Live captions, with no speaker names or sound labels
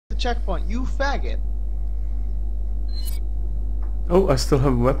checkpoint, you faggot. Oh, I still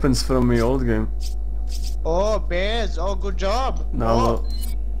have weapons from my old game. Oh, Bears, oh, good job. Now Oh.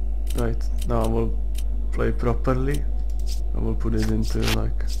 right, now I will play properly. I will put it into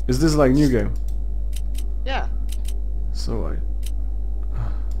like... Is this like new game? Yeah. So I...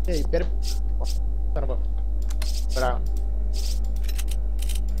 Yeah, you better... Son of a... Put out.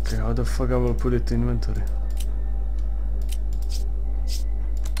 Okay, how the fuck I will put it in inventory?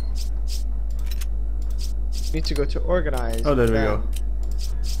 Need to go to organize. Oh, there we go.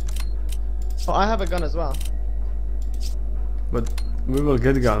 Oh, I have a gun as well. But we will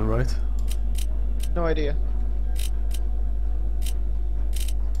get gun, right? No idea.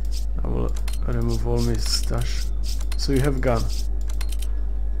 I will remove all my stash. So you have gun?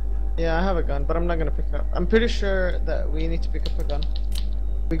 Yeah, I have a gun, but I'm not gonna pick it up. I'm pretty sure that we need to pick up a gun.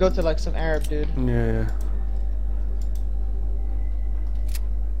 We go to like some Arab dude. Yeah.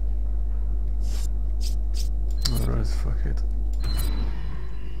 Alright, fuck it.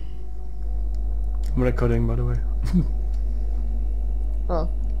 I'm recording, by the way. Oh,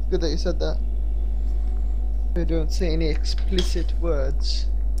 good that you said that. We don't say any explicit words.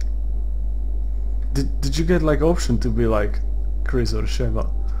 Did you get like option to be like Chris or Sheva?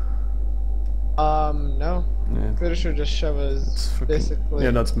 No. Yeah. Pretty sure just Sheva is basically...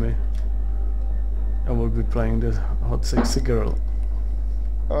 Yeah, that's me. I will be playing the hot sexy girl.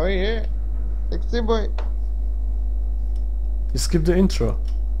 Oh yeah. Sexy boy. You skipped the intro.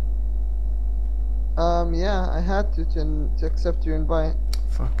 Yeah, I had to accept your invite.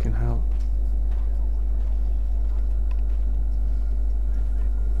 Fucking hell.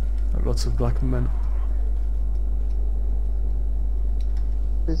 Lots of black men.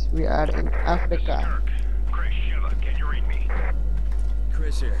 Because we are in Africa. Chris, Sheva, can you read me?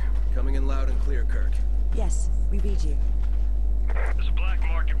 Chris here, coming in loud and clear, Kirk. Yes, we read you. There's a black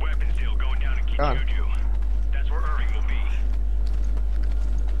market weapons deal going down in Juju. That's where Irving will be.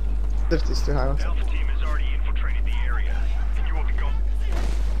 50's too high. The Alpha team has already infiltrated the area, and you will be going.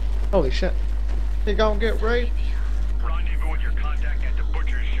 Holy shit. He gonna get raped? Rendezvous with your contact at the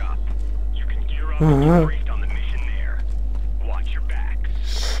butcher's shop. You can gear up and get briefed on the mission there. Watch your backs.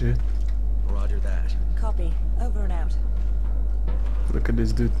 Shit. Roger that. Copy. Over and out. Look at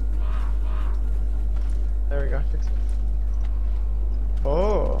this dude. There we go, fix it.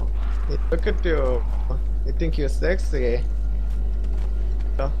 Oh, look at you. You think you're sexy?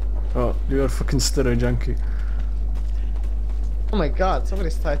 Oh. Oh, you are fucking steroid junkie. Oh my god,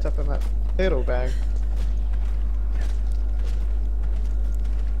 somebody's tied up in that potato bag.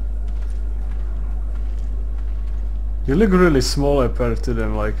 You look really small compared to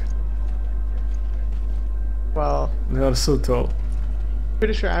them, like... Well, They are so tall.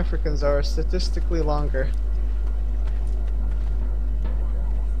 pretty sure Africans are statistically longer.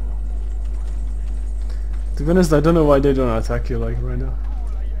 To be honest, I don't know why they don't attack you like right now.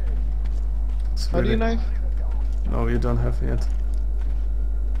 It's How do you knife? No, you don't have yet.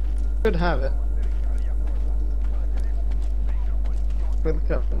 Should have it. Look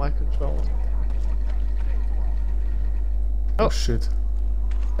at my controls. Oh Oh. shit.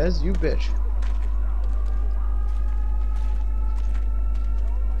 As you bitch.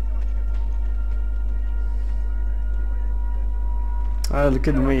 Ah, look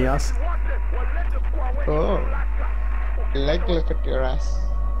at me, ass. Oh. Look at your ass.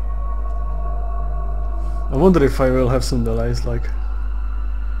 I wonder if I will have some delays, like...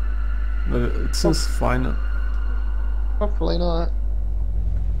 But it seems fine. Hopefully not.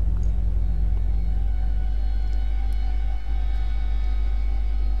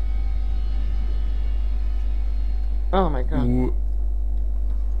 Oh my god. Ooh.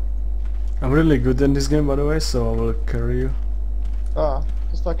 I'm really good in this game, by the way, so I will carry you. Oh,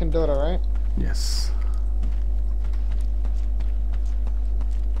 just like in Dota, right? Yes.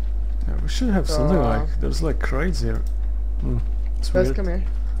 Yeah, we should have something like... There's like crates here. It's Guys, weird. come here.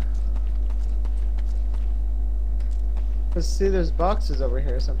 Cause see, there's boxes over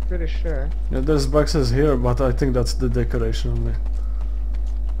here, so I'm pretty sure. Yeah, there's boxes here, but I think that's the decoration only.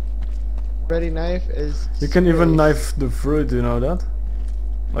 Ready knife is. You can even space. knife the fruit, you know that?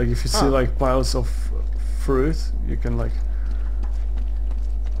 Like if you see Huh. like piles of fruit, you can like...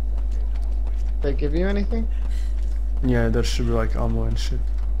 They give you anything? Yeah, there should be like ammo and shit.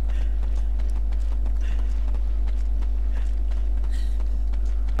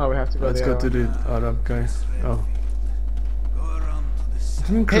 Oh, we have to go. Let's the go other to way. the Arab guy. Oh.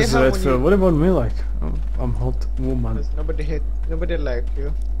 I mean, Chris how when Redfield, you- what about me like? I'm hot woman. There's nobody like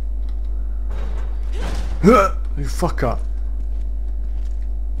you. You fucker.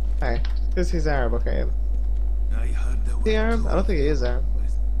 Hey, because he's Arab, okay. I heard there Is he Arab? I don't think he is Arab.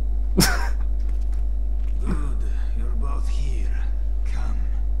 Good, you're both here. Come.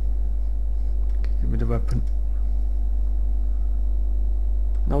 Give me the weapon.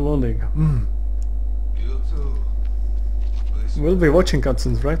 Now loading. You too. We'll be watching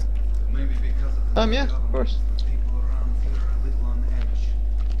cutscenes, right? Maybe because of the Yeah, of course. people around here are a little on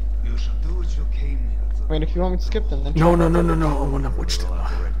edge. You should do what you came here to. I mean, if you want me to skip them, then No, no, no, no, no. I wanna watch them. Roll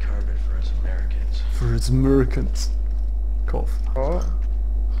out the red carpet for us Americans. For its Americans. Cough. Oh.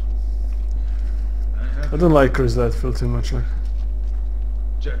 I don't like Chris Redfield too much. Like,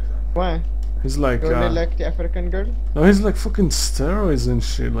 Check them. Why? he's like, You only like the African girl? no, he's like fucking steroids and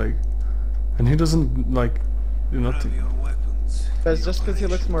shit. Like, and he doesn't like do Grab nothing. your weapons. That's just because he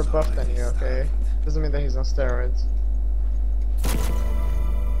looks more buff than you, okay? Doesn't mean that he's on steroids.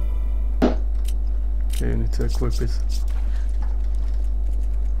 Okay, you need to equip it.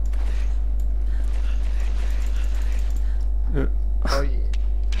 Yeah. Oh yeah.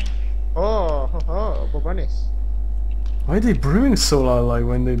 Oh, Bobanis. Why are they breathing so loud, like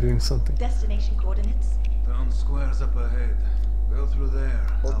when they're doing something? Destination coordinates. Town square's up ahead. Go through there.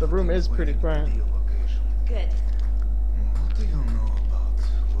 Well, the room is pretty quiet. Location. Good. What do you know about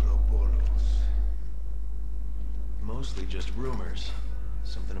Ouroboros? Mostly just rumors.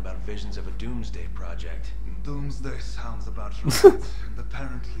 Something about visions of a doomsday project. Doomsday sounds about right, and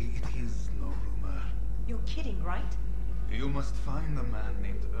apparently it is no rumor. You're kidding, right? You must find a man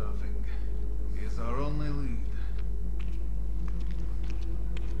named Irving. He is our only lead.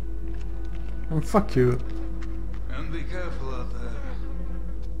 And fuck you. And be careful out there.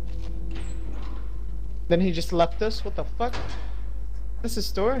 Then he just left us? What the fuck? This is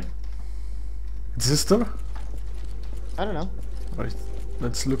store? It's his store? I don't know. Right.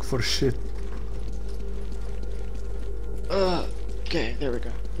 Let's look for shit. Okay, there we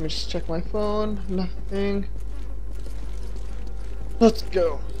go. Let me just check my phone. Nothing. Let's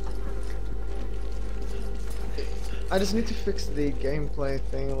go. I just need to fix the gameplay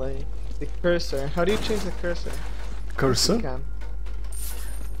thing, like the cursor. How do you change the cursor? You Cursor? can.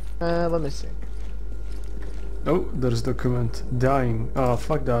 Let me see. Oh, there's document. Dying. Oh,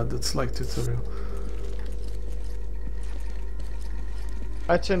 fuck that. That's like tutorial.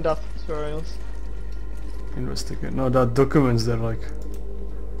 I turned off tutorials. Investigate. No, that documents, they're like...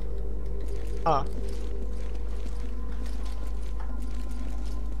 Ah.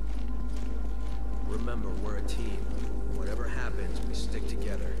 Remember, we're a team. Whatever happens, we stick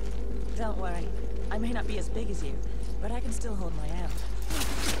together. Don't worry. I may not be as big as you, but I can still hold my own.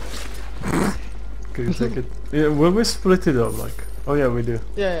 Can you take it? Yeah, will we split it up, like? Oh yeah, we do.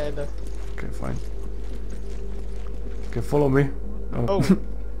 Yeah, it does. Okay, fine. Okay, follow me. Oh.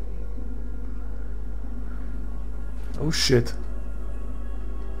 Oh shit.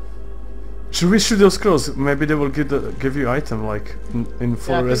 Should we shoot those crows? Maybe they will give you item, like in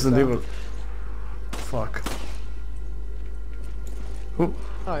for Yeah, I think Resident so. Evil. Fuck. Oh,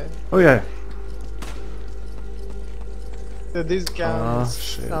 Oh yeah. oh yeah. So these guns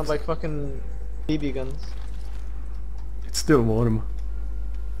shit. sound like fucking BB guns. It's still warm.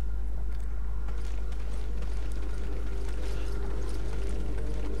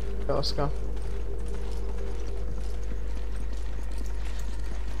 Okay, let's go.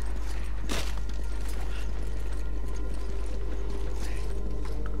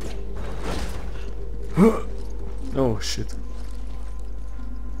 Oh shit.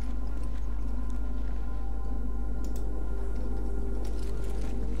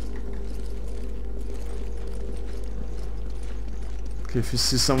 Okay, if you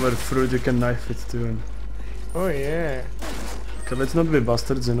see somewhere fruit, you can knife it too. And... Oh yeah. Okay, let's not be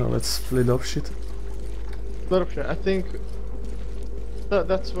bastards, you know. Let's split up shit. Split up shit. I think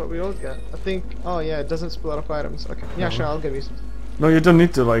that's what we all get. I think. Oh yeah, it doesn't split up items. Okay. Yeah, sure. I'll give you some. No, you don't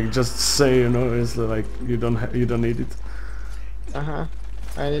need to like just say, you know. It's like you don't need it.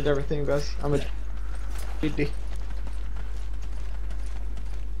 I need everything, guys. I'm a GD.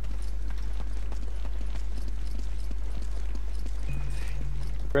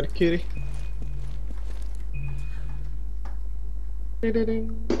 Ready, kitty? Ding,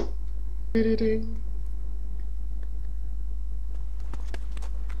 ding.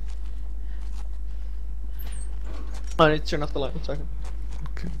 I need to turn off the light 1 second.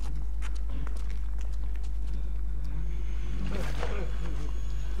 Okay.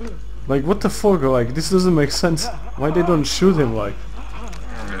 Like what the fuck? Like this doesn't make sense. Why they don't shoot him? Like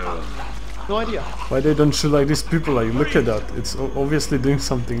No idea. why they don't shoot like these people? Like look at that. It's obviously doing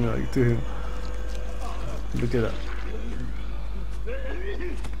something like to him. Look at that.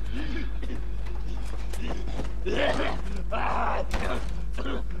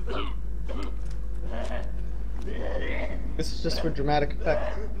 This is just for dramatic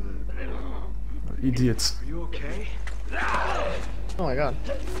effect. idiots. Are you okay? Oh my god.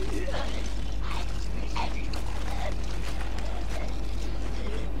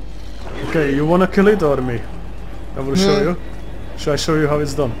 Okay, you wanna kill it or me? I will show you. Should I show you how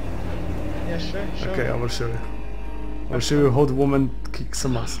it's done? Yeah, sure. Okay, I will show you. I'll show you how the woman kicks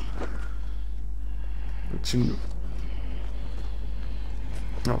some ass. But you...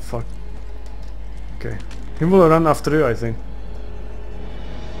 Oh fuck. Okay. He will run after you, I think.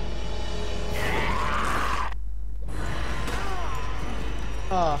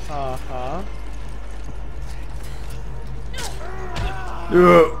 Ha ha ha.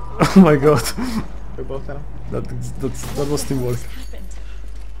 Oh my god. We both at him. That was teamwork. Happened.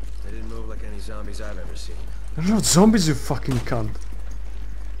 They didn't move like any zombies I've ever seen. They're not zombies, you fucking cunt.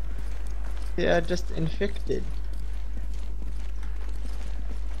 Yeah, just infected.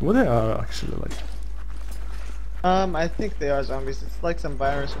 What they are actually like? I think they are zombies. It's like some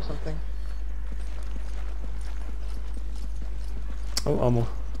virus or something. Oh, ammo.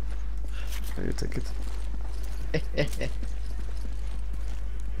 Okay, you take it.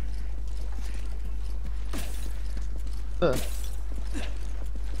 Ugh.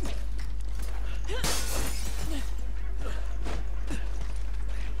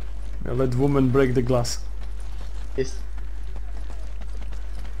 Yeah, let woman break the glass. Yes.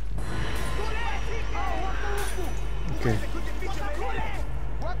 Okay.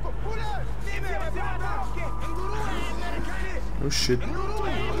 Oh shit.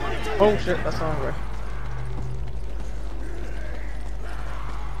 Oh shit, that's the wrong way.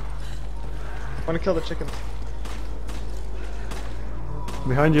 Wanna kill the chickens.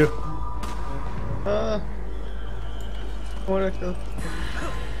 Behind you. I wanna kill.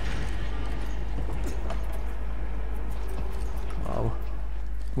 Wow.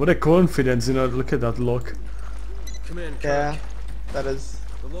 What a confidence, you know, look at that lock. Command, Yeah, Kirk. that is.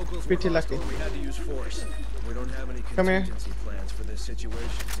 The locals Pretty were hostile. lucky. We had to use force. We don't have any Come here. contingency plans for this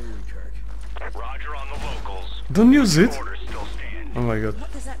situation, do we, Kirk? Roger on the locals. Don't use it. Orders still stand. Oh my god.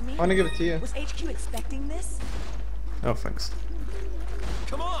 What does that mean? I wanna give it to you. Was HQ expecting this? Oh, thanks.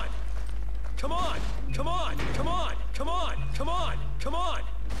 Come on! Come on! Come on! Come on! Come on! Come on! Come on!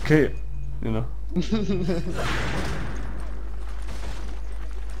 Okay, you know.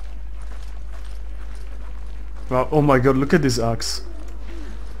 Wow, oh my god, look at this axe.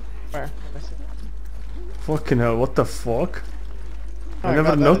 Where? Let me see. Fucking hell, what the fuck? Oh I my never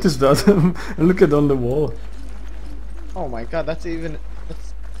God, that noticed that. And look at on the wall. Oh my god, that's even.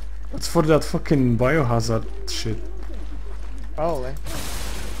 That's That's for that fucking biohazard shit. probably.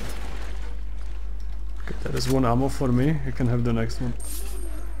 Okay, there is one ammo for me. You can have the next one.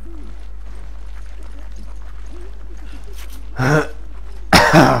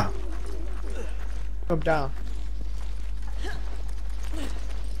 Go down.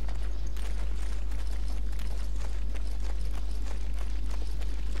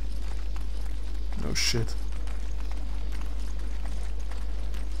 Oh shit.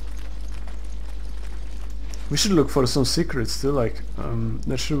 We should look for some secrets too, like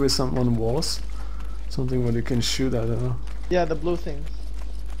there should be some on walls. Something where you can shoot, I don't know. Yeah, the blue things.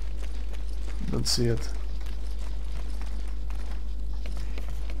 Don't see it.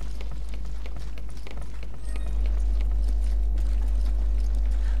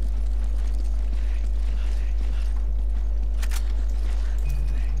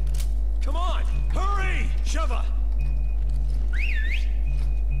 Come on! Hurry! Sheva!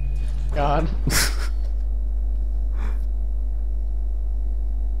 God.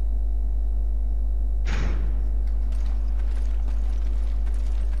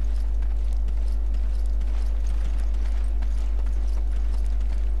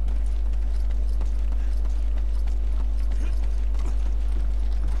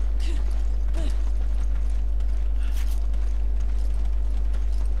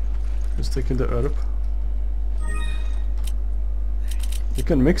 Just taking the herb. You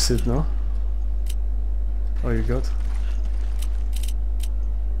can mix it, no? Oh, you got.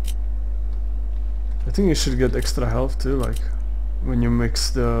 I think you should get extra health too, like when you mix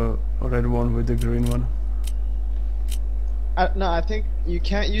the red one with the green one. No, I think you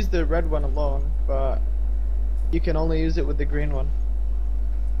can't use the red one alone, but you can only use it with the green one.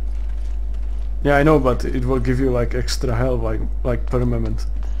 Yeah, I know, but it will give you like extra health, like per moment.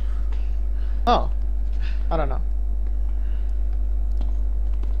 Oh, I don't know.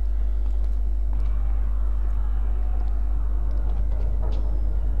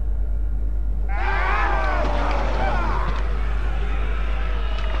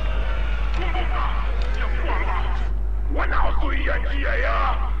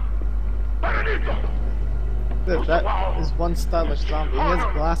 That is one unstylish zombie. He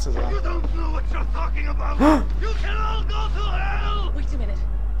has glasses on. You don't know what you're talking about! You can all go to hell! Wait a minute.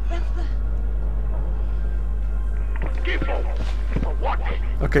 That's the...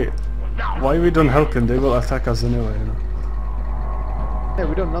 Okay, why we don't help him? They will attack us anyway, you know. Yeah,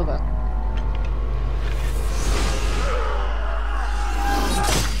 we don't know that.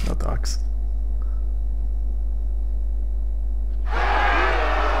 Not axe.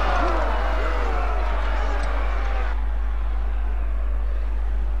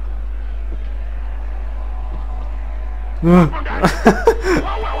 Oh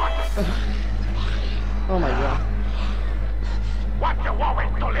my god.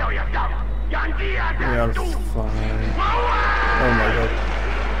 Yeah, fine. Oh my god.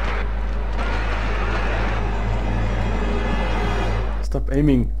 Stop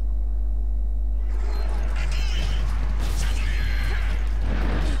aiming.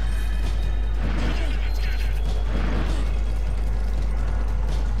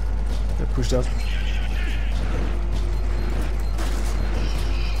 They pushed up.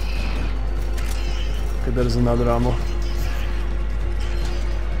 Okay, there is another ammo.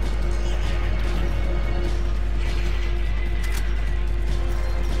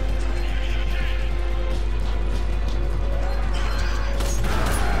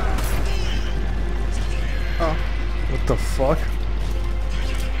 Oh. What the fuck?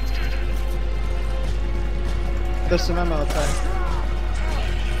 There's some ammo outside.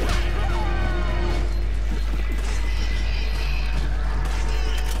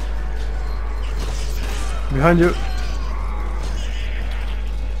 Behind you.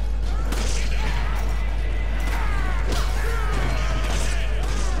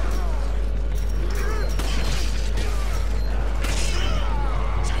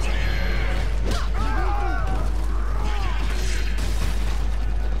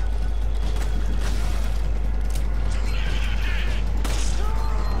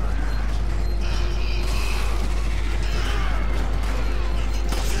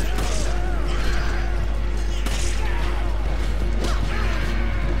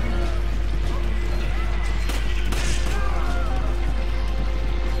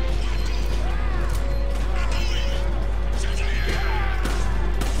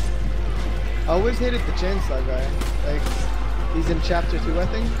 I always hated the chainsaw guy. Like, he's in chapter 2, I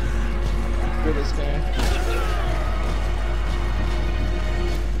think. Really scary.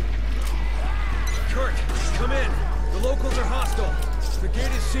 Kurt, come in. The locals are hostile. The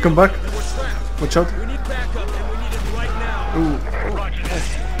gate is sealed. Come back. And we're trapped. Watch out. We need backup, and we need it right now. Ooh. Roger that.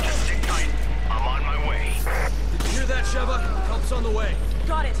 Just sit tight. I'm on my way. Did you hear that, Sheva? Help's on the way.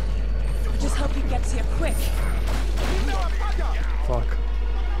 Got it. I just hope he gets here quick. Fuck.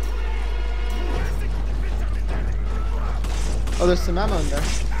 Oh, there's some ammo in there.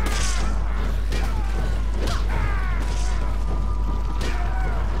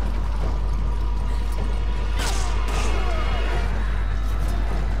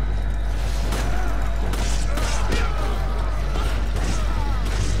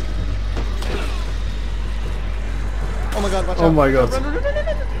 Oh my god, watch out. Oh my god. Run, run, run, run, run,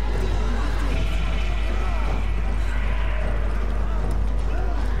 run.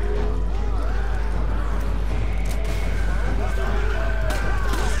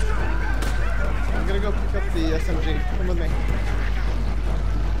 I'm gonna go pick up the SMG. Come with me.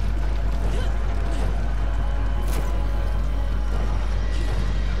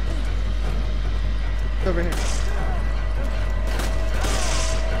 It's over here.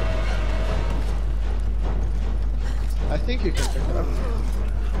 I think you can pick it up.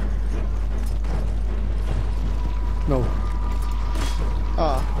 No.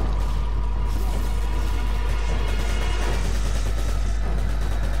 Ah.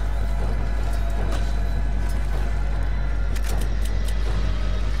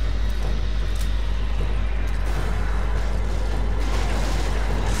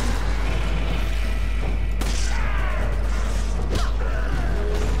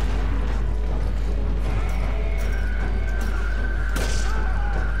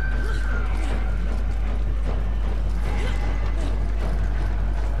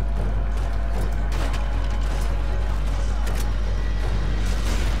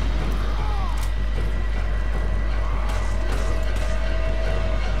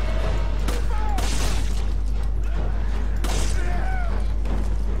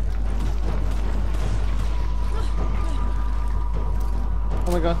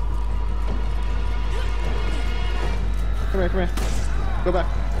 Oh my god. Come here, come here. Go back.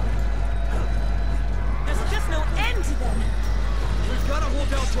 There's just no end to them. We've got to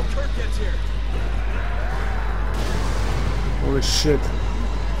hold out till Kurt gets here. Holy shit.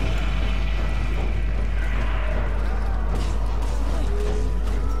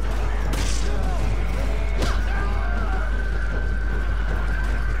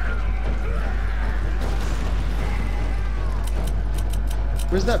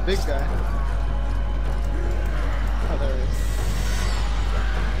 Where's that big guy? Oh, there he is.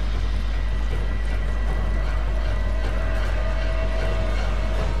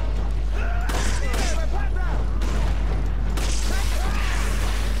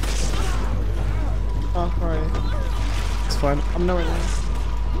 Oh, alright. It's fine. I'm nowhere near.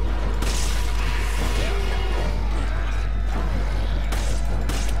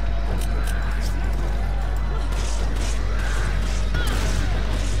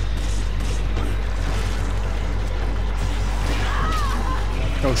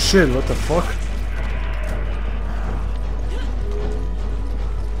 Oh shit, what the fuck?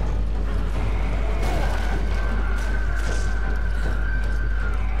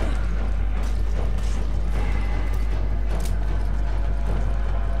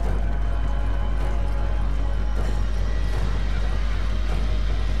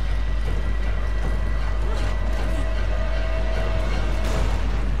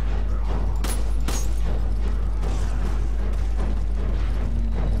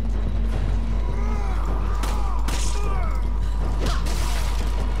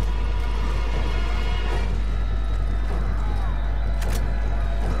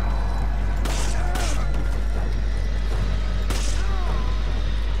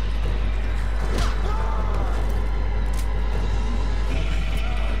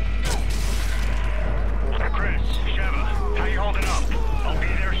 Chris, Sheva, how you holding up? I'll be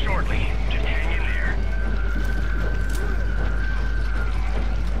there shortly. Just hang in there.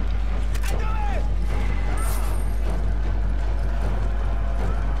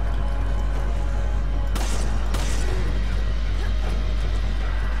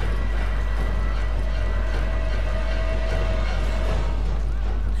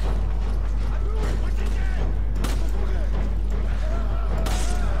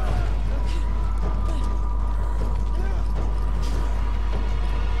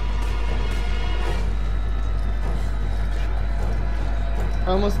 I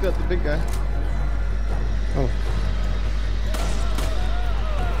almost got the big guy. Oh.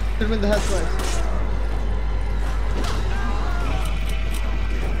 Hit him in the head twice.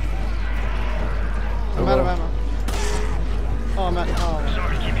 I'm out of ammo. Oh, I'm out. Oh, man.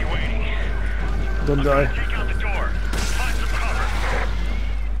 Sorry to keep you waiting. Don't die. Take out the door. Find some cover.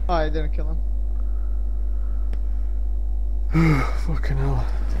 Oh, I didn't kill him. Fucking hell.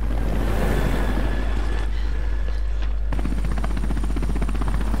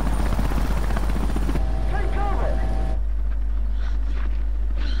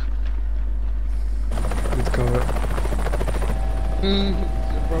 Good cover.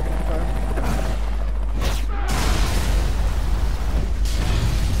 It's a broken car.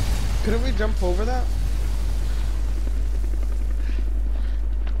 Couldn't we jump over that?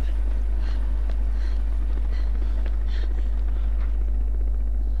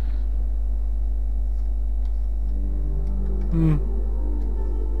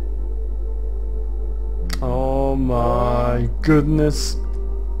 Oh my goodness.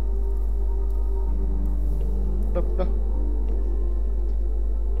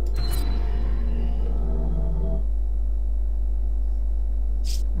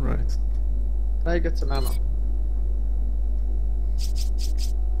 Right. Now you get some ammo.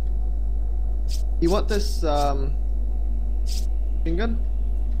 You want this machine gun?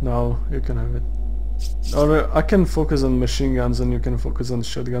 No, you can have it. Or I can focus on machine guns and you can focus on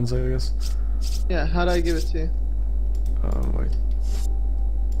shotguns, I guess. Yeah, how do I give it to you? Wait.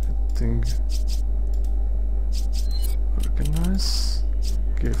 I think... Organize...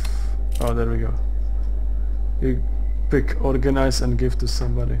 Give... Oh, there we go. You pick organize and give to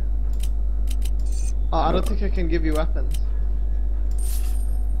somebody. Oh, I don't think I can give you weapons.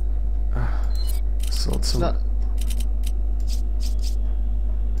 Sold some... No.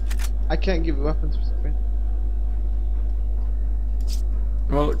 I can't give you weapons for some reason.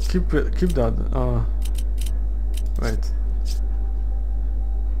 Well, keep that. Wait.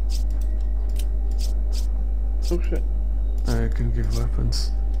 Oh shit. I can give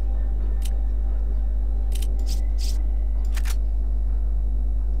weapons.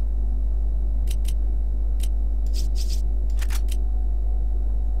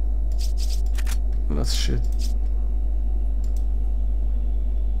 That's shit.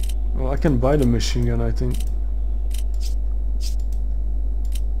 Well, I can buy the machine gun, I think.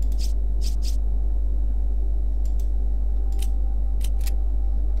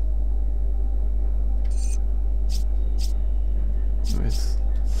 Wait,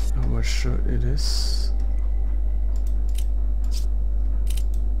 how much it is?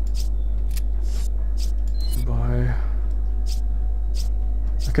 Buy.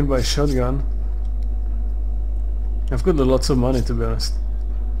 I can buy a shotgun. I've got lots of money, to be honest.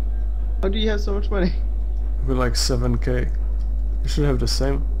 How do you have so much money? With like 7k. You should have the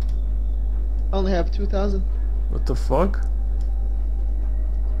same. I only have 2,000. What the fuck?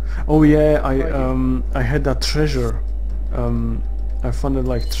 Oh yeah, I had that treasure. I found it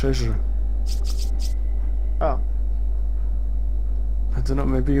like treasure. Oh. I don't know,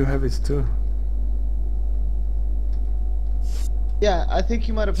 maybe you have it too. Yeah, I think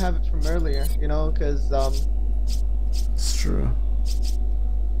you might have had it from earlier, you know, because, It's true.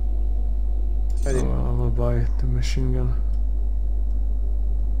 I Oh, didn't- well, I will buy the machine gun.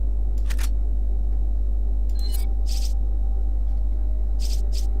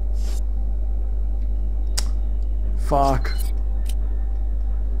 Fuck.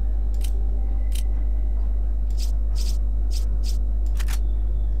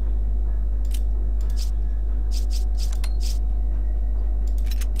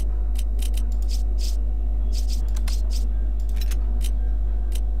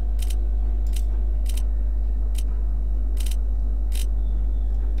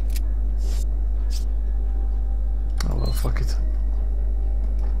 Oh well, fuck it.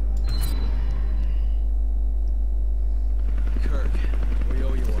 Kirk, we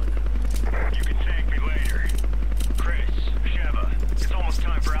owe you one. You can thank me later. Chris, Sheva, it's almost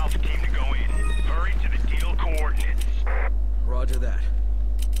time for Alpha Team to go in. Hurry to the deal coordinates. Roger that.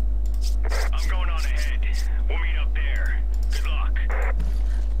 I'm going on ahead. We'll meet up there. Good luck.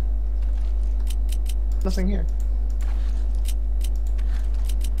 Nothing here.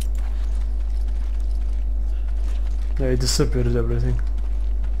 Yeah, it disappeared everything.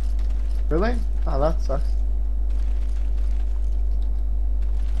 Really? Oh, that sucks.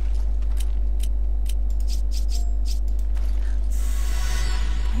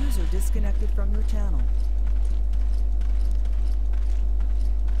 User disconnected from your channel.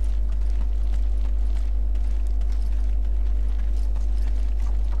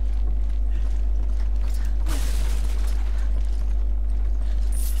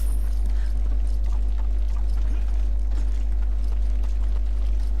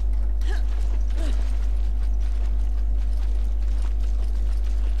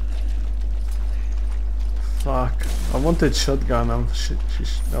 Fuck. I wanted shotgun.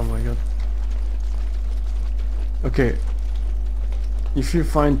 Oh my god. Okay. If you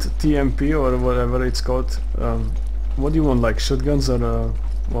find TMP or whatever it's called, what do you want? Like shotguns or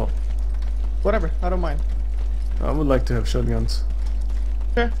well, Whatever, I don't mind. I would like to have shotguns.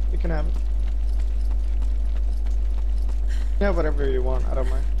 Sure, you can have it. Yeah, whatever you want, I don't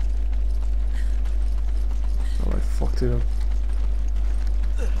mind. Oh, I fucked it up.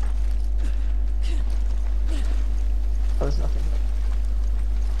 Oh, there's nothing.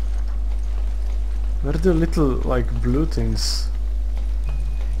 Where are the little like blue things?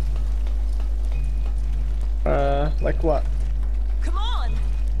 Like what? Come on!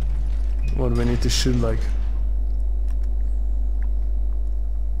 What we need to shoot like?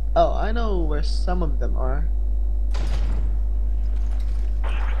 Oh, I know where some of them are.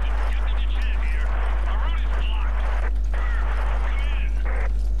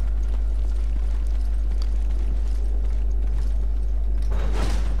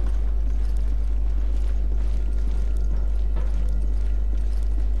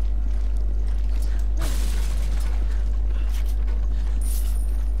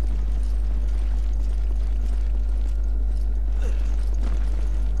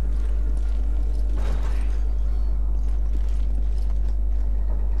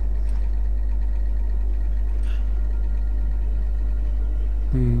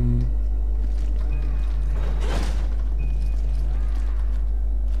 Hmm.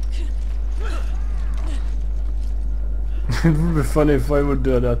 It would be funny if I would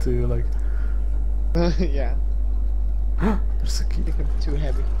do that to you, like. Yeah, There's a key. I think I'm too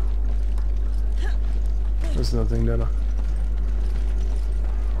heavy. There's nothing there.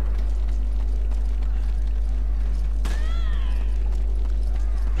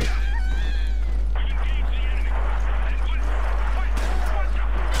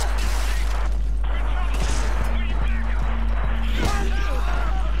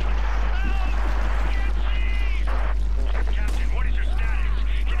 Captain, what is your status?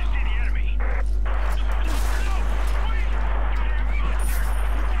 Can you see the enemy?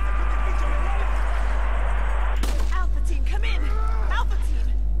 Alpha team, come in! Alpha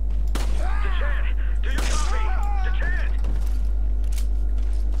team! Dechad, do you copy? Dechad!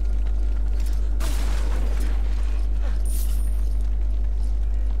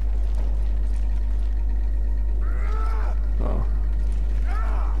 Oh.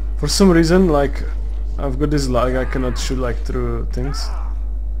 For some reason, like, I've got this lag, I cannot shoot like through things.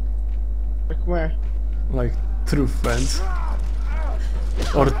 Like where? Like, through fence.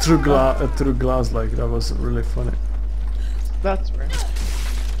 Or through glass, like that was really funny. That's rare.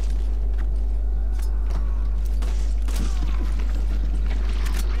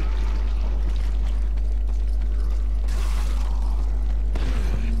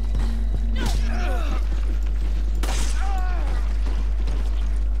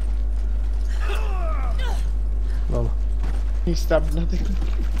 Well, He stabbed nothing.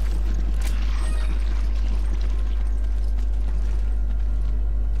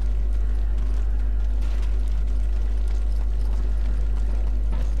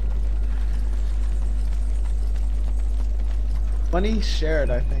 Money shared,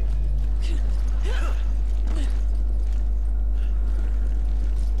 I think.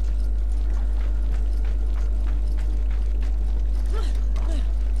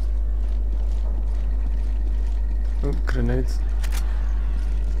 oh, grenades.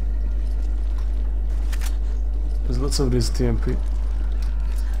 There's lots of this TMP.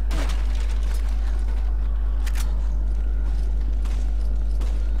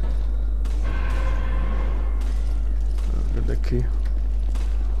 Get the key.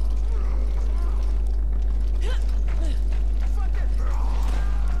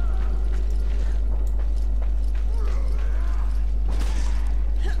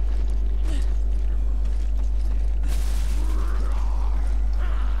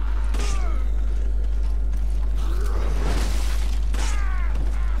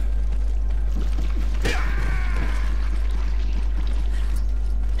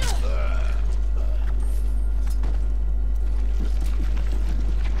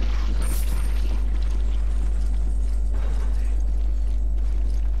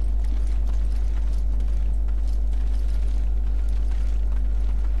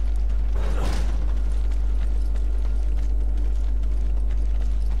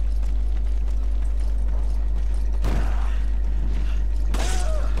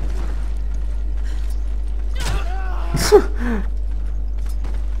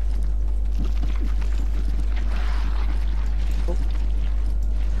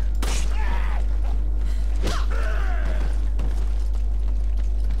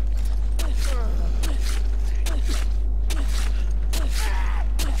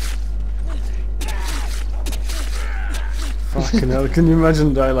 Fucking hell, can you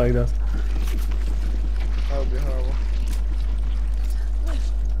imagine die like that? That would be horrible.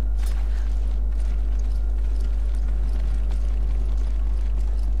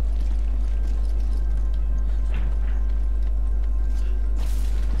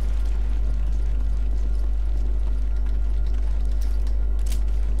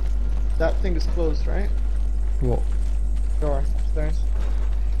 That thing is closed, right? What? Door upstairs.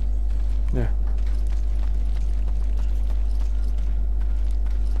 Yeah.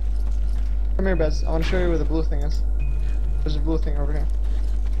 Come here, Bez. I want to show you where the blue thing is. There's a blue thing over here.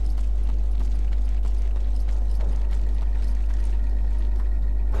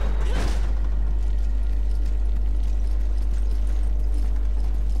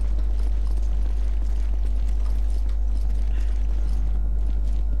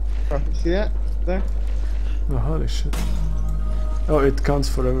 Oh, you see that? There? Oh, holy shit. Oh, it counts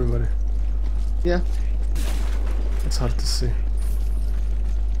for everybody. Yeah. It's hard to see.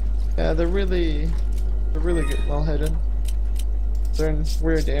 Yeah, they're really good, well hidden. They're in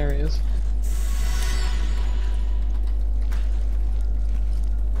weird areas.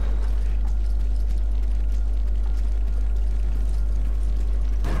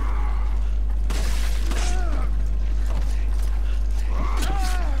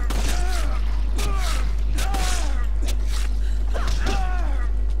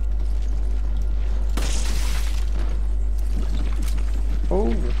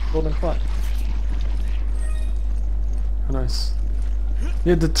 Oh, golden pot. Nice.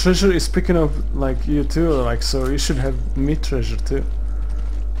 Yeah, the treasure is picking up like you too, like so you should have meat treasure too.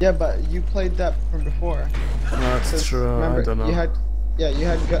 Yeah, but you played that from before. No, that's 'Cause true. remember, I don't know. You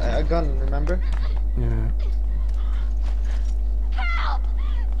had a gun. Remember? Yeah. Help!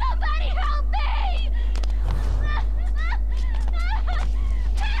 Somebody help me!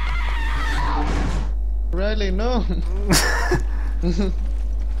 Riley, no.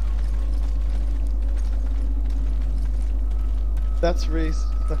 That's Reese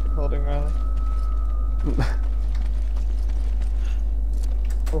fucking holding Riley.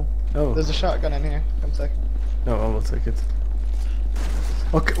 Oh, Oh. there's a shotgun in here. Come second. No, I will take it.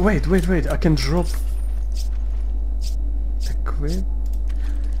 Okay, wait. I can drop. Equip?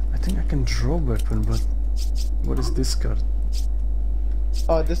 I think I can draw weapon, but what is this card?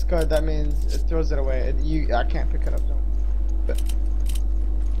 Oh, discard. That means it throws it away. I can't pick it up. Don't. But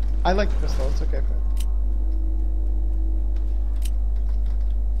I like the pistol. It's okay for me.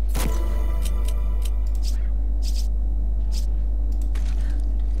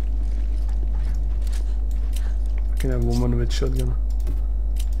 Fucking a woman with shotgun.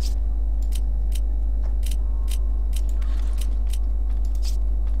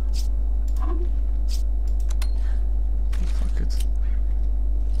 Fuck it.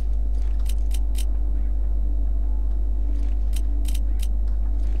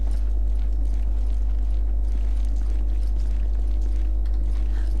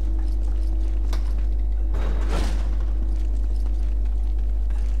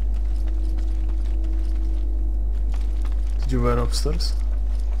 You were upstairs?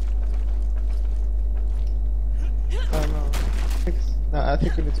 Oh no. I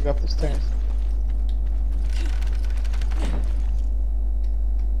think we need to go up the stairs.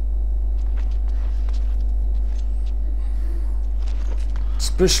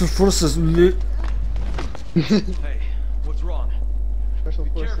 Special forces. Hey, what's wrong? Special Be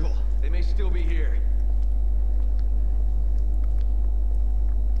forces. careful. They may still be here.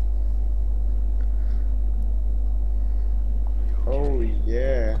 Oh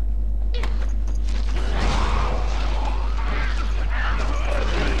yeah.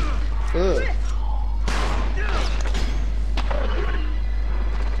 Ugh.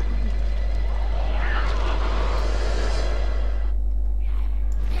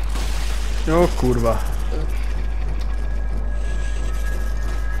 O kurwa.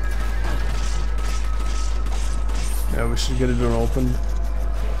 Yeah, we should get the door open.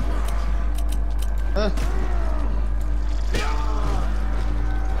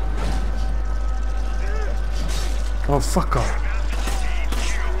 Oh, fuck off.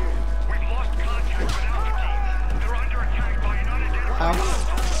 We've lost contact with Eldyyr. They're under attack by an unidentified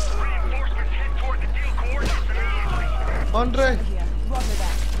foe. Reinforcements head toward the deal coordinates immediately. Andre. Here, roger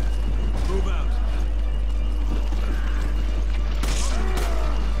that. Move out.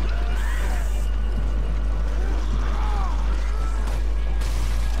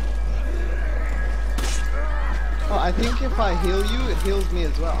 Oh, I think if I heal you, it heals me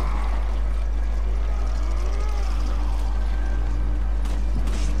as well.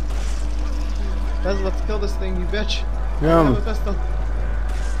 Guys, let's kill this thing, you bitch. Yeah, I have I'm a pistol.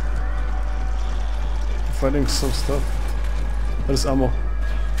 fighting some stuff. There's ammo.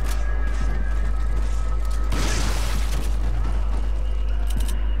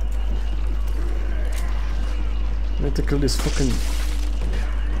 I need to kill this fucking...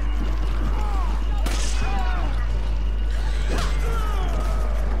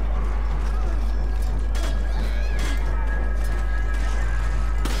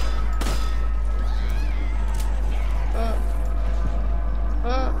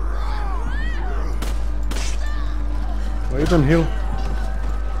 Why you don't heal?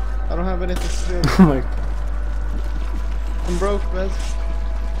 I don't have anything to do. Oh my... I'm broke, Bez.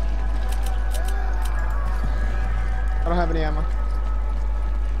 I don't have any ammo.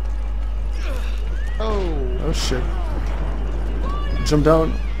 Oh, Oh shit. Jump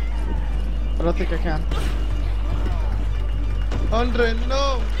down. I don't think I can. Andre,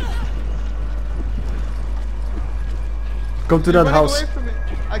 no! Come to You're that running house. away from me.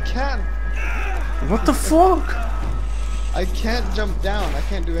 I can't. What the fuck? I can't jump down. I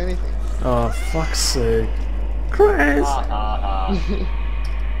can't do anything. Oh, fuck's sake. Chris! Haha,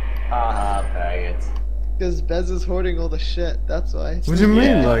 faggots. Because Bez is hoarding all the shit. That's why. What do you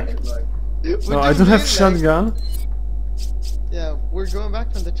mean, Yeah. like... What No, do I you don't have mean, shotgun. Yeah, we're going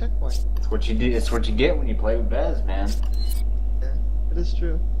back from the checkpoint. It's what you do. It's what you get when you play with Bez, man. Yeah, it is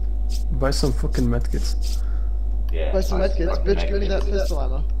true. Buy some fucking medkits. Yeah. Buy some medkits. fucking Bitch, give me that medkits. pistol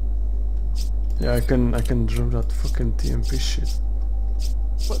ammo. Yeah, I can drop that fucking TMP shit.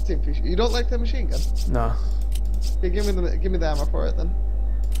 What team fish? You don't like the machine gun? Nah. Okay, give me the ammo for it then.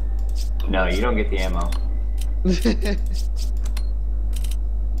 No, you don't get the ammo.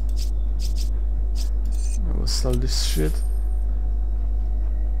 I will sell this shit.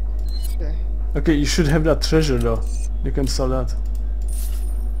 Okay. Okay, you should have that treasure though. You can sell that.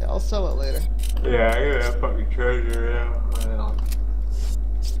 Yeah, I'll sell it later. Yeah, I got that fucking treasure, yeah. Well.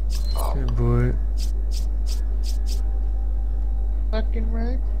 Okay, boy. Fucking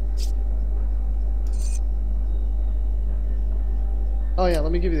right. Oh yeah,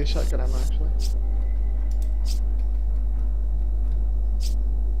 let me give you the shotgun ammo actually.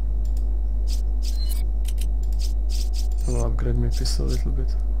 I'll upgrade my pistol a little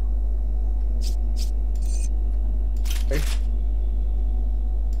bit. Okay.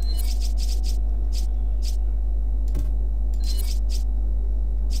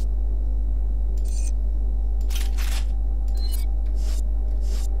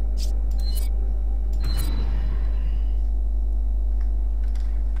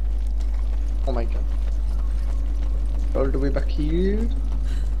 Oh my god. All the way back here.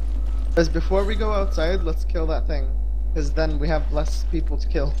 Because before we go outside, let's kill that thing. Because then we have less people to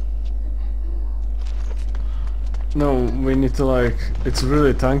kill. No, we need to like... It's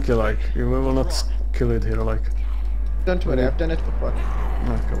really tanky, like. We will not kill it here, like. Don't worry, I've done it before.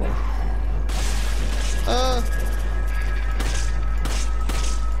 Okay, well.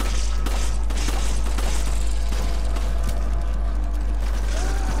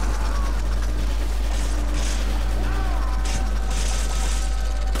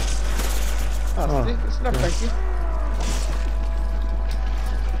 Oh, see? It's not tanky.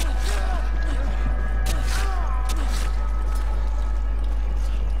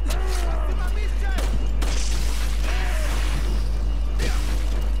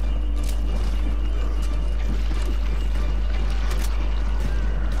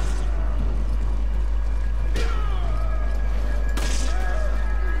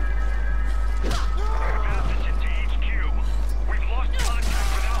 Message into HQ. We've lost contact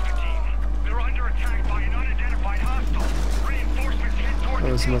with Alpha Team. They're under attack by an unidentified hostile. Reinforcements head toward That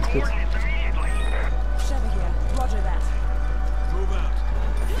the was team not good. coordinates immediately. Sheva here. Roger that. Move out.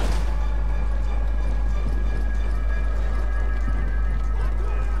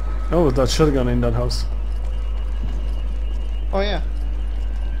 Oh, that shotgun in that house. Oh yeah.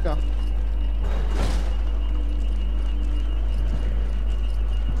 Go.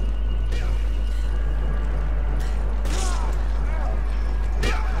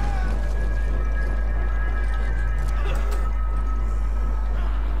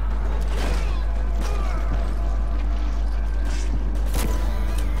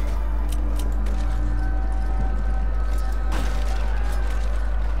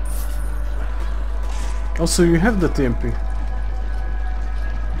 Also, you have the TMP.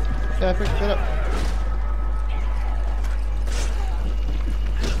 Yeah, I picked it up.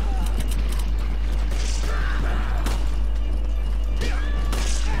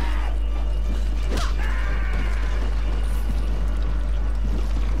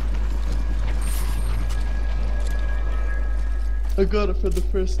 I got it for the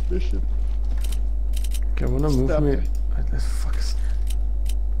first mission. Okay, wanna move Stop me? it. Fuck.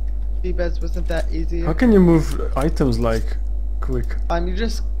 D-beds wasn't that easy. How can you move items like quick? You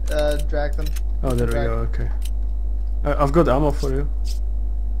just drag them. Oh, there we Drag. go. Okay. I've got ammo for you.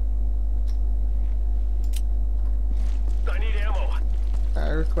 I need ammo. I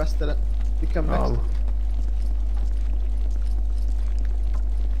requested it. You come next. Oh.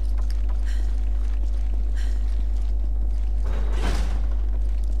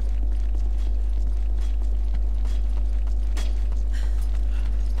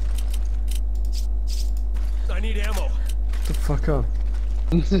 I need ammo. The fuck up.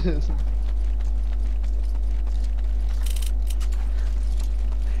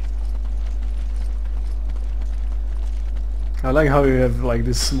 I like how you have like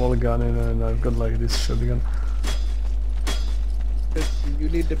this small gun and I've got like this shotgun. You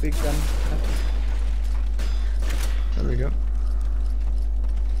need the big gun. There we go.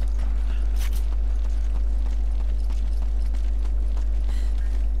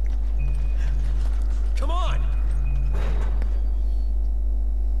 Come on.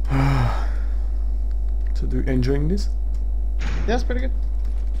 So do you enjoying this? Yeah, it's pretty good.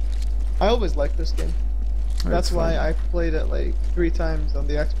 I always like this game. That's It's why fun. I played it like 3 times on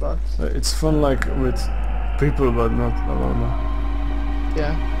the Xbox. It's fun like with people but not alone.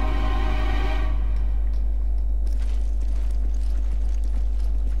 Yeah.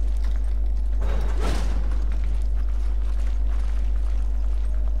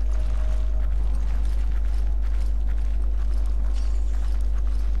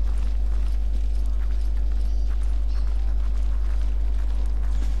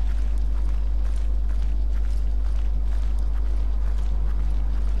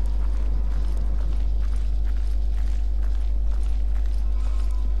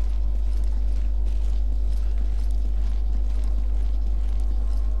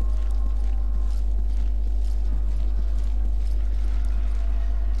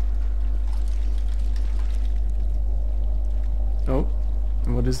 Oh,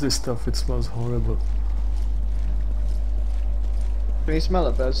 what is this stuff? It smells horrible. Can you smell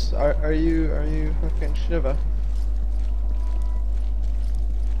it, Buzz? Are you fucking Sheva?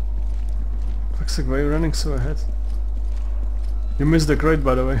 Fuck's sake, why are you running so ahead? You missed the crate,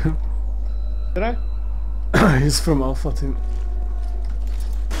 by the way. Did I? He's from Alpha Team.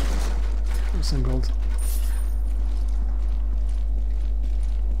 Some gold.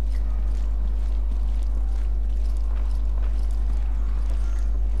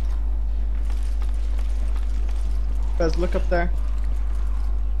 Buzz, look up there.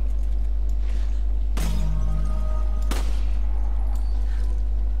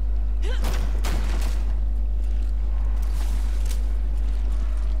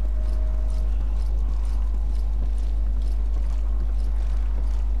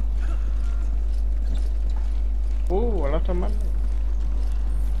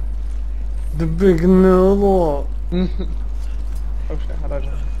 The big noodle. Oh shit, how did I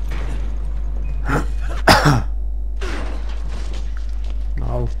jump?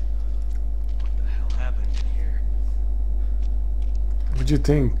 No. What the hell happened in here? What do you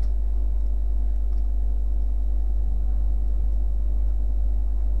think?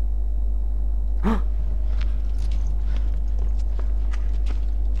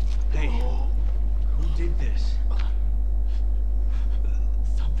 Hey, who did this?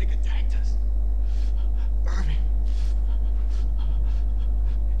 Something attacked us. Irving.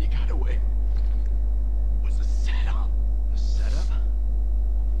 He got away. It was a setup. A setup?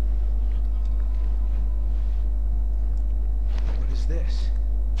 What is this?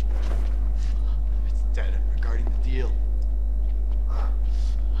 It's data regarding the deal. I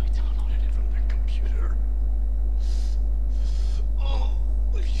downloaded it from their computer. Oh,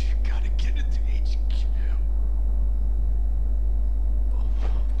 you gotta get it to HQ.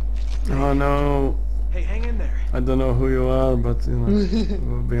 Oh no. Hey, hang in there. I don't know who you are, but you know, it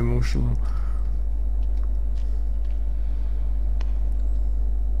will be emotional.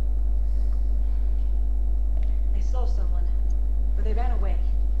 I saw someone, but they ran away.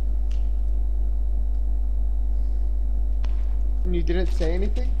 And you didn't say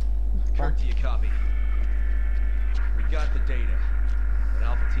anything? Kirk, do you copy? We got the data, but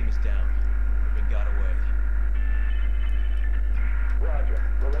Alpha Team is down. Irving got away. Roger.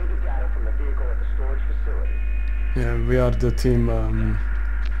 Relay the data from the vehicle at the storage facility. Yeah, we are the team.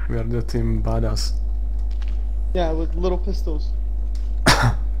 We are the team badass. Yeah, with little pistols.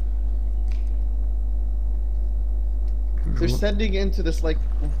 They're sending into this like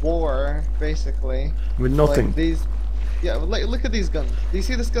war, basically. With nothing. Like these, yeah. Like look at these guns. Do you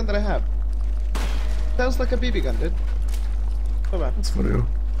see this gun that I have? Sounds like a BB gun, dude. Come on. It's for you.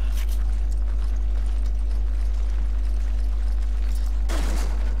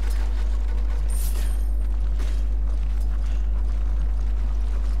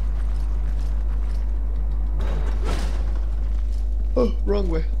 Oh, wrong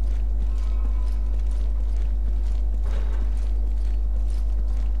way.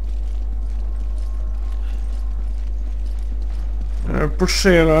 Push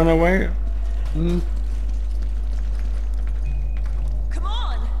it run away. Come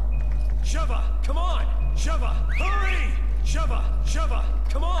on! Sheva, come on! Sheva, hurry! Sheva,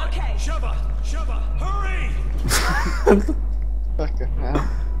 come on! Okay. Sheva, hurry! Fucking hell.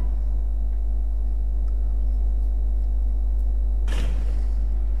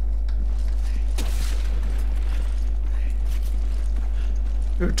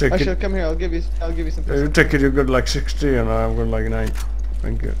 You take Ashoolee, it. come here. I'll give you some. You Pistols. take it. You got like 60, and I've got like 9.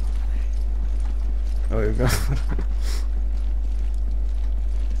 Thank you. Oh, you got.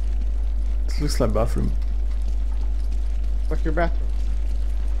 This looks like bathroom. Fuck your bathroom.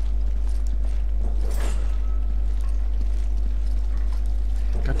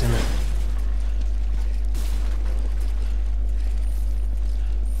 God damn it.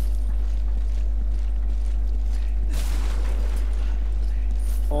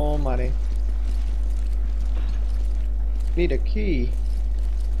 Oh, money. Need a key.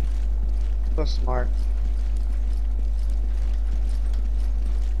 So smart.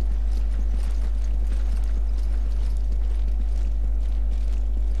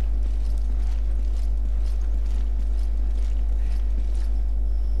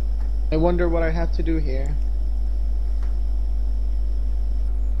 I wonder what I have to do here.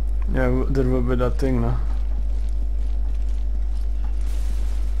 Yeah, there will be that thing now.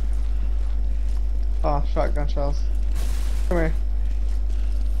 Oh, shotgun shells. Come here.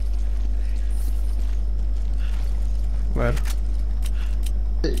 Where?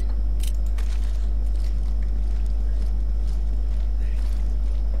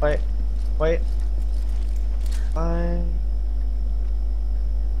 Wait. Wait. Fine.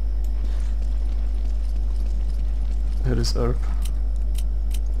 Here is herb.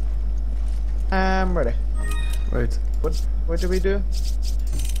 I'm ready. Wait. What do we do?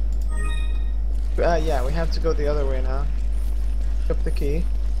 Yeah, we have to go the other way now. Pick up the key.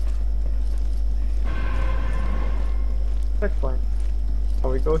 Checkpoint.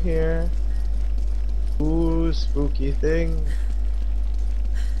 Oh, we go here. Ooh, spooky thing.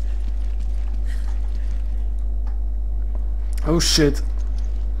 Oh shit.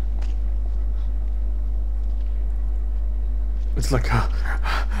 It's like a...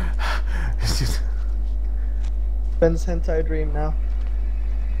 It's just... Ben's hentai dream now.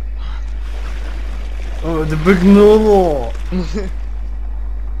 Oh, the big noodle!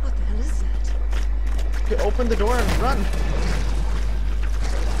 What the hell is that? Okay, open the door and run.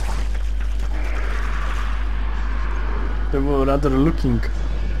 They were rather looking.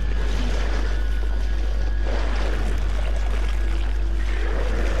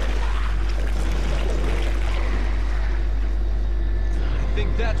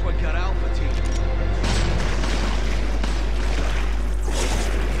 That's what got Alpha Team.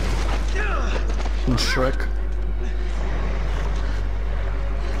 And Shrek.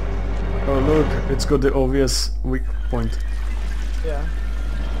 Oh look, it's got the obvious weak point. Yeah.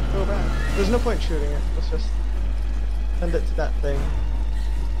 Go back. There's no point shooting it. Let's just send it to that thing.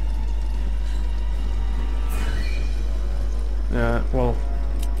 Yeah, well,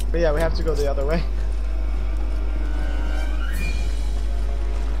 But yeah, we have to go the other way.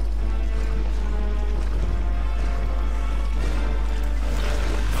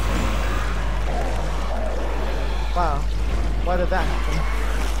 Wow. Why did that happen?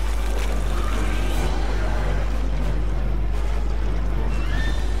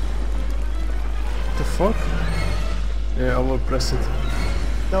 the fuck? Yeah, I will press it.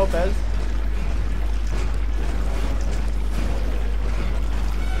 No, Bez.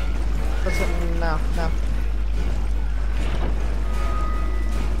 Press it now, now.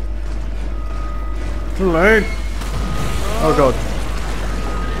 Too late! Oh god.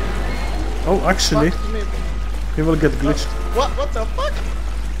 Oh, actually, Fuck me. he will get glitched. What? What the fuck?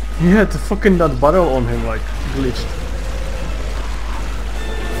 He had fucking that barrel on him, like, glitched.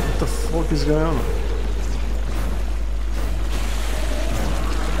 What the fuck is going on?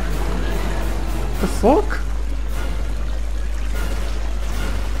 The fuck?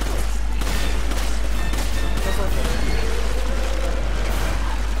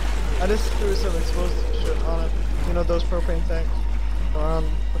 I just threw some exposed shit on it. You know those propane tanks around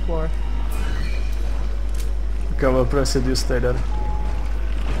the floor. Okay, I will press it, you stay there.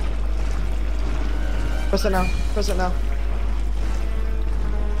 Press it now. Press it now.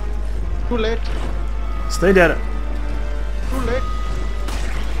 Too late. Stay there! Too late.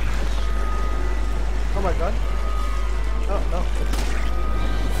 Oh my god. Oh no.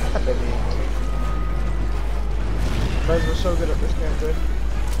 That baby. Guys, we're so good at this game, dude.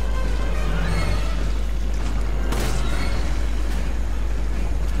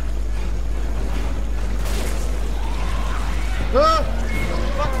 Ah!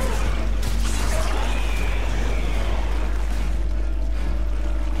 Fuck!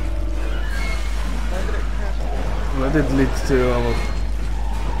 Why did it crash? Let it lead to our...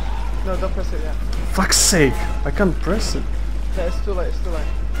 No, don't press it yet. Fuck's sake! I can't press it. Yeah, it's too late, it's too late.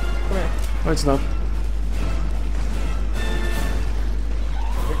 Come here. No, it's not.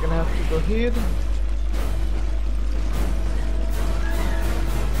 We're gonna have to go here.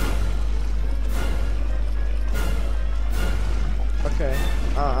 Okay.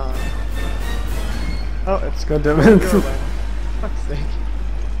 Oh, it's God damn your it. lane. Fuck's sake.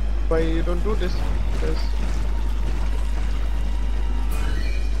 Why you don't do this? Because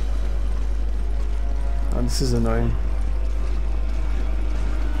Oh, this is annoying.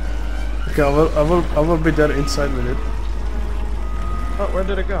 Okay, I will be there inside with it. oh, where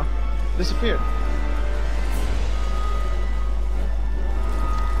did it go? Disappeared.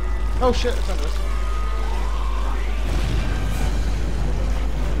 Oh shit, it's under us.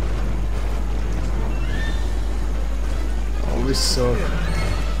 Oh, we suck.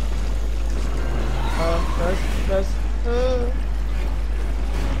 Guys.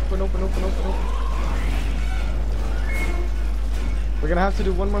 Open. We're gonna have to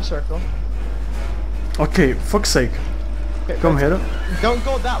do one more circle. Okay, fuck's sake. Okay, Come guys, here. Don't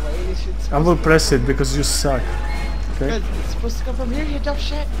go that way. You should. I will press it because you suck. Okay? Guys, it's supposed to come from here, you dumb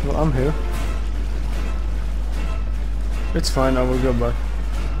shit. Well, I'm here. It's fine, I will go back.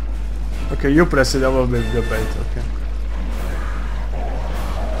 Okay, you press it, I will be the bait, okay.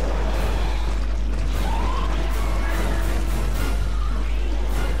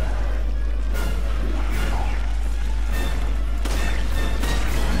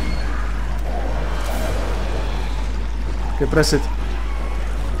 Okay, press it.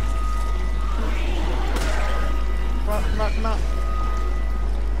 Come out.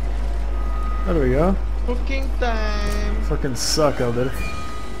 There we go. Cooking time. Fucking suck, Eldyyr.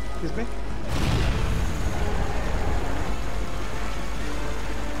 Excuse me.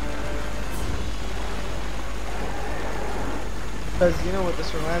 Guys, you know what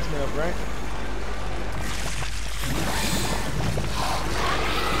this reminds me of, right?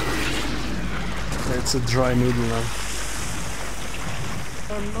 It's a dry noodle now.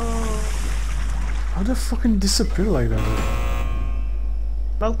 Oh no. How did it fucking disappear like that?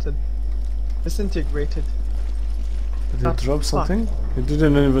 Melted. Disintegrated. Did it drop something? It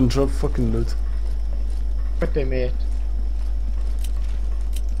didn't even drop fucking loot. But they made.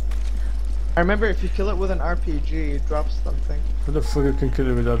 I remember if you kill it with an RPG, it drops something. How the fuck you can kill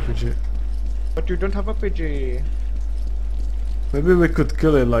it with RPG? But you don't have RPG. Maybe we could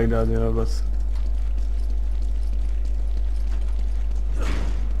kill it like that, you know, but...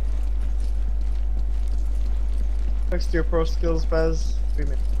 Thanks to your pro skills, Baz. We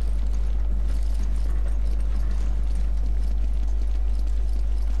made.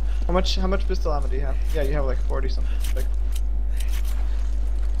 How much pistol ammo do you have? Yeah, you have like 40 something. Like.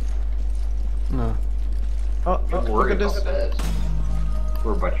 No. Oh, Don't look worry at this. about Bez.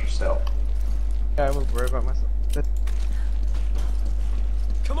 Worry about yourself. Yeah, I won't worry about myself.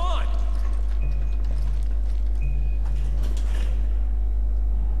 Come on!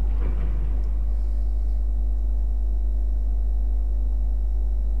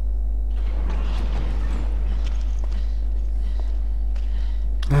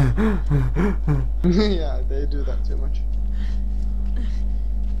 Yeah, they do that too much.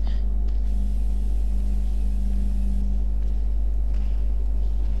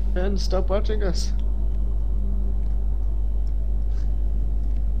 Ben, stop watching us.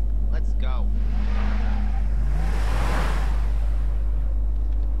 Let's go.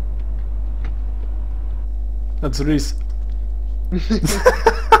 That's Reese.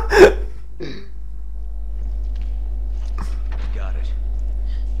 Got it.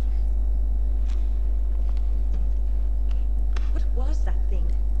 What was that thing?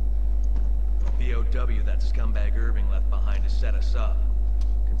 BOW that scumbag Irving left behind to set us up.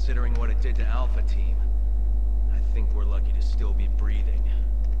 Considering what it did to Alpha Team, I think we're lucky to still be breathing.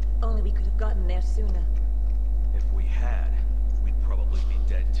 Only we could have gotten there sooner. If we had, we'd probably be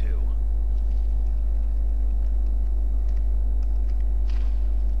dead too.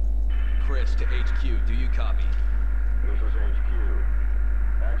 Chris to HQ, do you copy? This is HQ.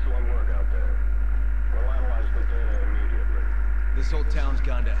 Excellent work out there. We'll analyze the data immediately. This whole town's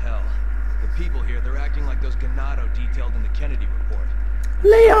gone to hell. The people here, they're acting like those Ganado detailed in the Kennedy report.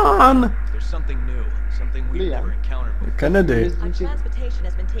 Leon! There's something new, something we've Leon. never encountered before. Kennedy. Our transportation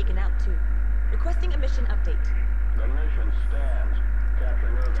has been taken out too. Requesting a mission update. The mission stands.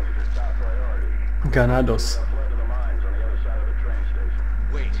 Capturing Irving is your top priority. Ganados. We have fled to the mines on the other side of the train station.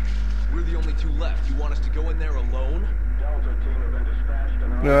 Wait, we're the only two left. You want us to go in there alone? Delta team have been dispatched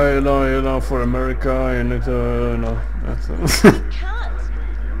and Yeah, you know, for America, you need to, you know, that's Can't!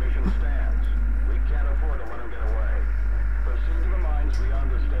 your mission stands. We can't afford to let him get away. Proceed to the mines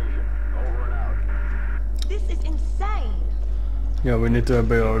beyond the station. Over and out. This is insane! Yeah, we need to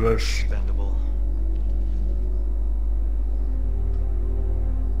obey orders. Expendable.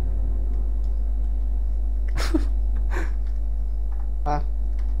 Ah.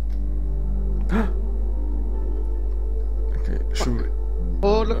 Okay, should we...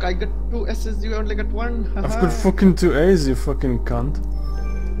 Oh, look, I got 2 S's, you only got 1. I've got fucking 2 A's, you fucking cunt.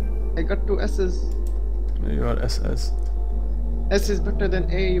 I got 2 S's. You are SS. S is better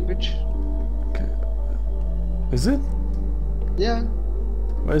than A, you bitch. Okay. Is it? Yeah.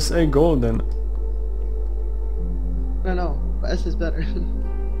 Why is A gold then? No, but S is better.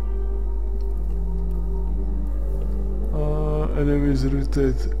 Enemies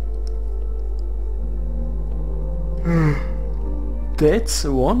rotate. That's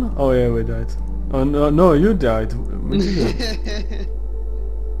one? Oh yeah, we died. Oh no, you died. Me too.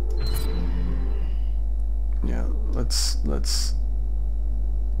 Yeah, let's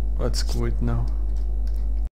quit now.